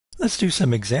Let's do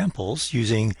some examples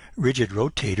using rigid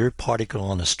rotator, particle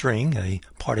on a string, a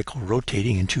particle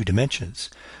rotating in 2 dimensions.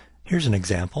 Here's an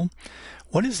example.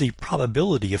 What is the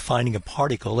probability of finding a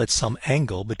particle at some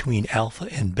angle between alpha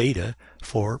and beta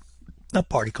for a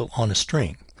particle on a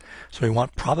string? So we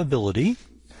want probability,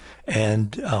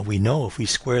 and we know if we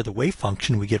square the wave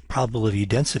function we get probability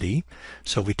density.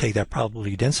 So if we take that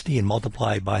probability density and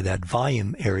multiply by that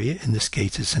volume area, in this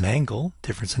case it's an angle,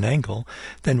 difference in angle,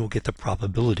 then we'll get the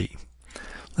probability.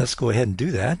 Let's go ahead and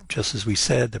do that. Just as we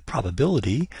said, the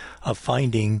probability of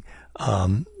finding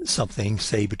something,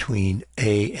 say between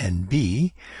A and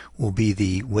B, will be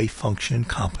the wave function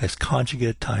complex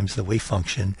conjugate times the wave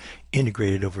function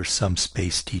integrated over some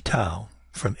space d tau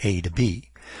from A to B.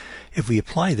 If we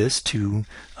apply this to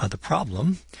the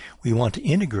problem, we want to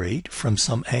integrate from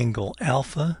some angle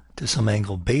alpha to some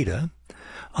angle beta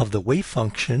of the wave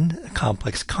function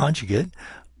complex conjugate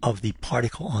of the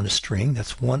particle on a string.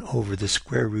 That's 1 over the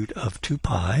square root of 2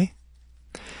 pi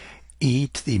e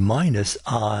to the minus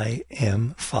I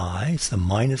m phi. It's the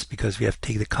minus because we have to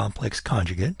take the complex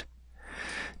conjugate,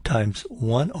 times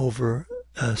 1 over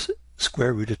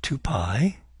square root of 2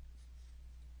 pi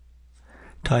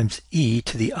times e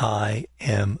to the I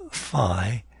m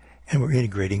phi, and we're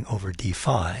integrating over d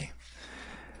phi.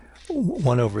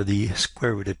 1 over the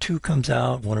square root of 2 comes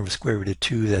out. 1 over square root of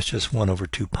 2, that's just 1 over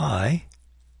 2 pi.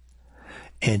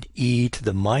 And e to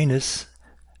the minus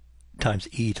times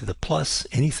e to the plus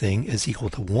anything is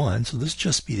equal to 1. So this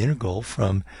just be the integral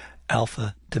from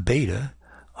alpha to beta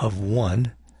of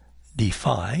 1 d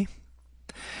phi.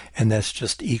 And that's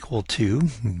just equal to,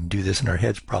 we can do this in our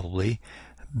heads probably,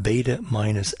 beta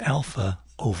minus alpha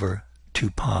over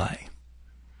 2 pi.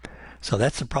 So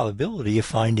that's the probability of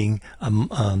finding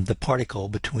the particle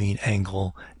between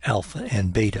angle alpha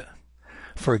and beta.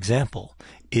 For example,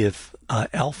 if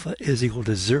alpha is equal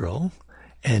to 0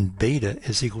 and beta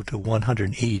is equal to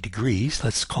 180 degrees,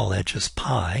 let's call that just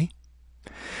pi,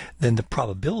 then the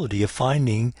probability of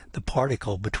finding the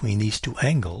particle between these 2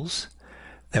 angles,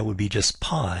 that would be just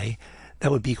pi,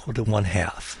 that would be equal to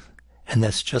 1/2. And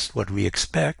that's just what we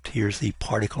expect. Here's the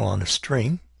particle on a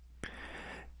string.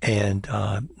 And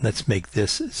let's make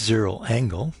this 0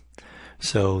 angle.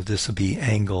 So this will be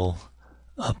angle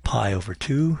pi over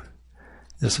 2.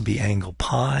 This will be angle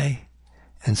pi,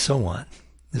 and so on.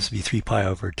 This will be 3 pi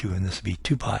over 2, and this will be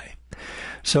 2 pi.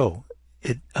 So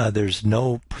there's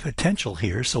no potential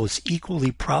here, so it's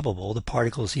equally probable, the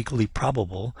particle is equally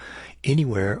probable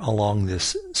anywhere along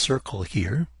this circle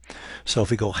here. So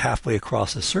if we go halfway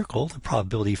across the circle, the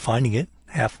probability of finding it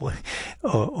halfway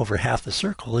over half the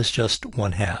circle is just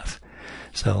 1/2.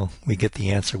 So we get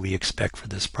the answer we expect for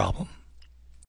this problem.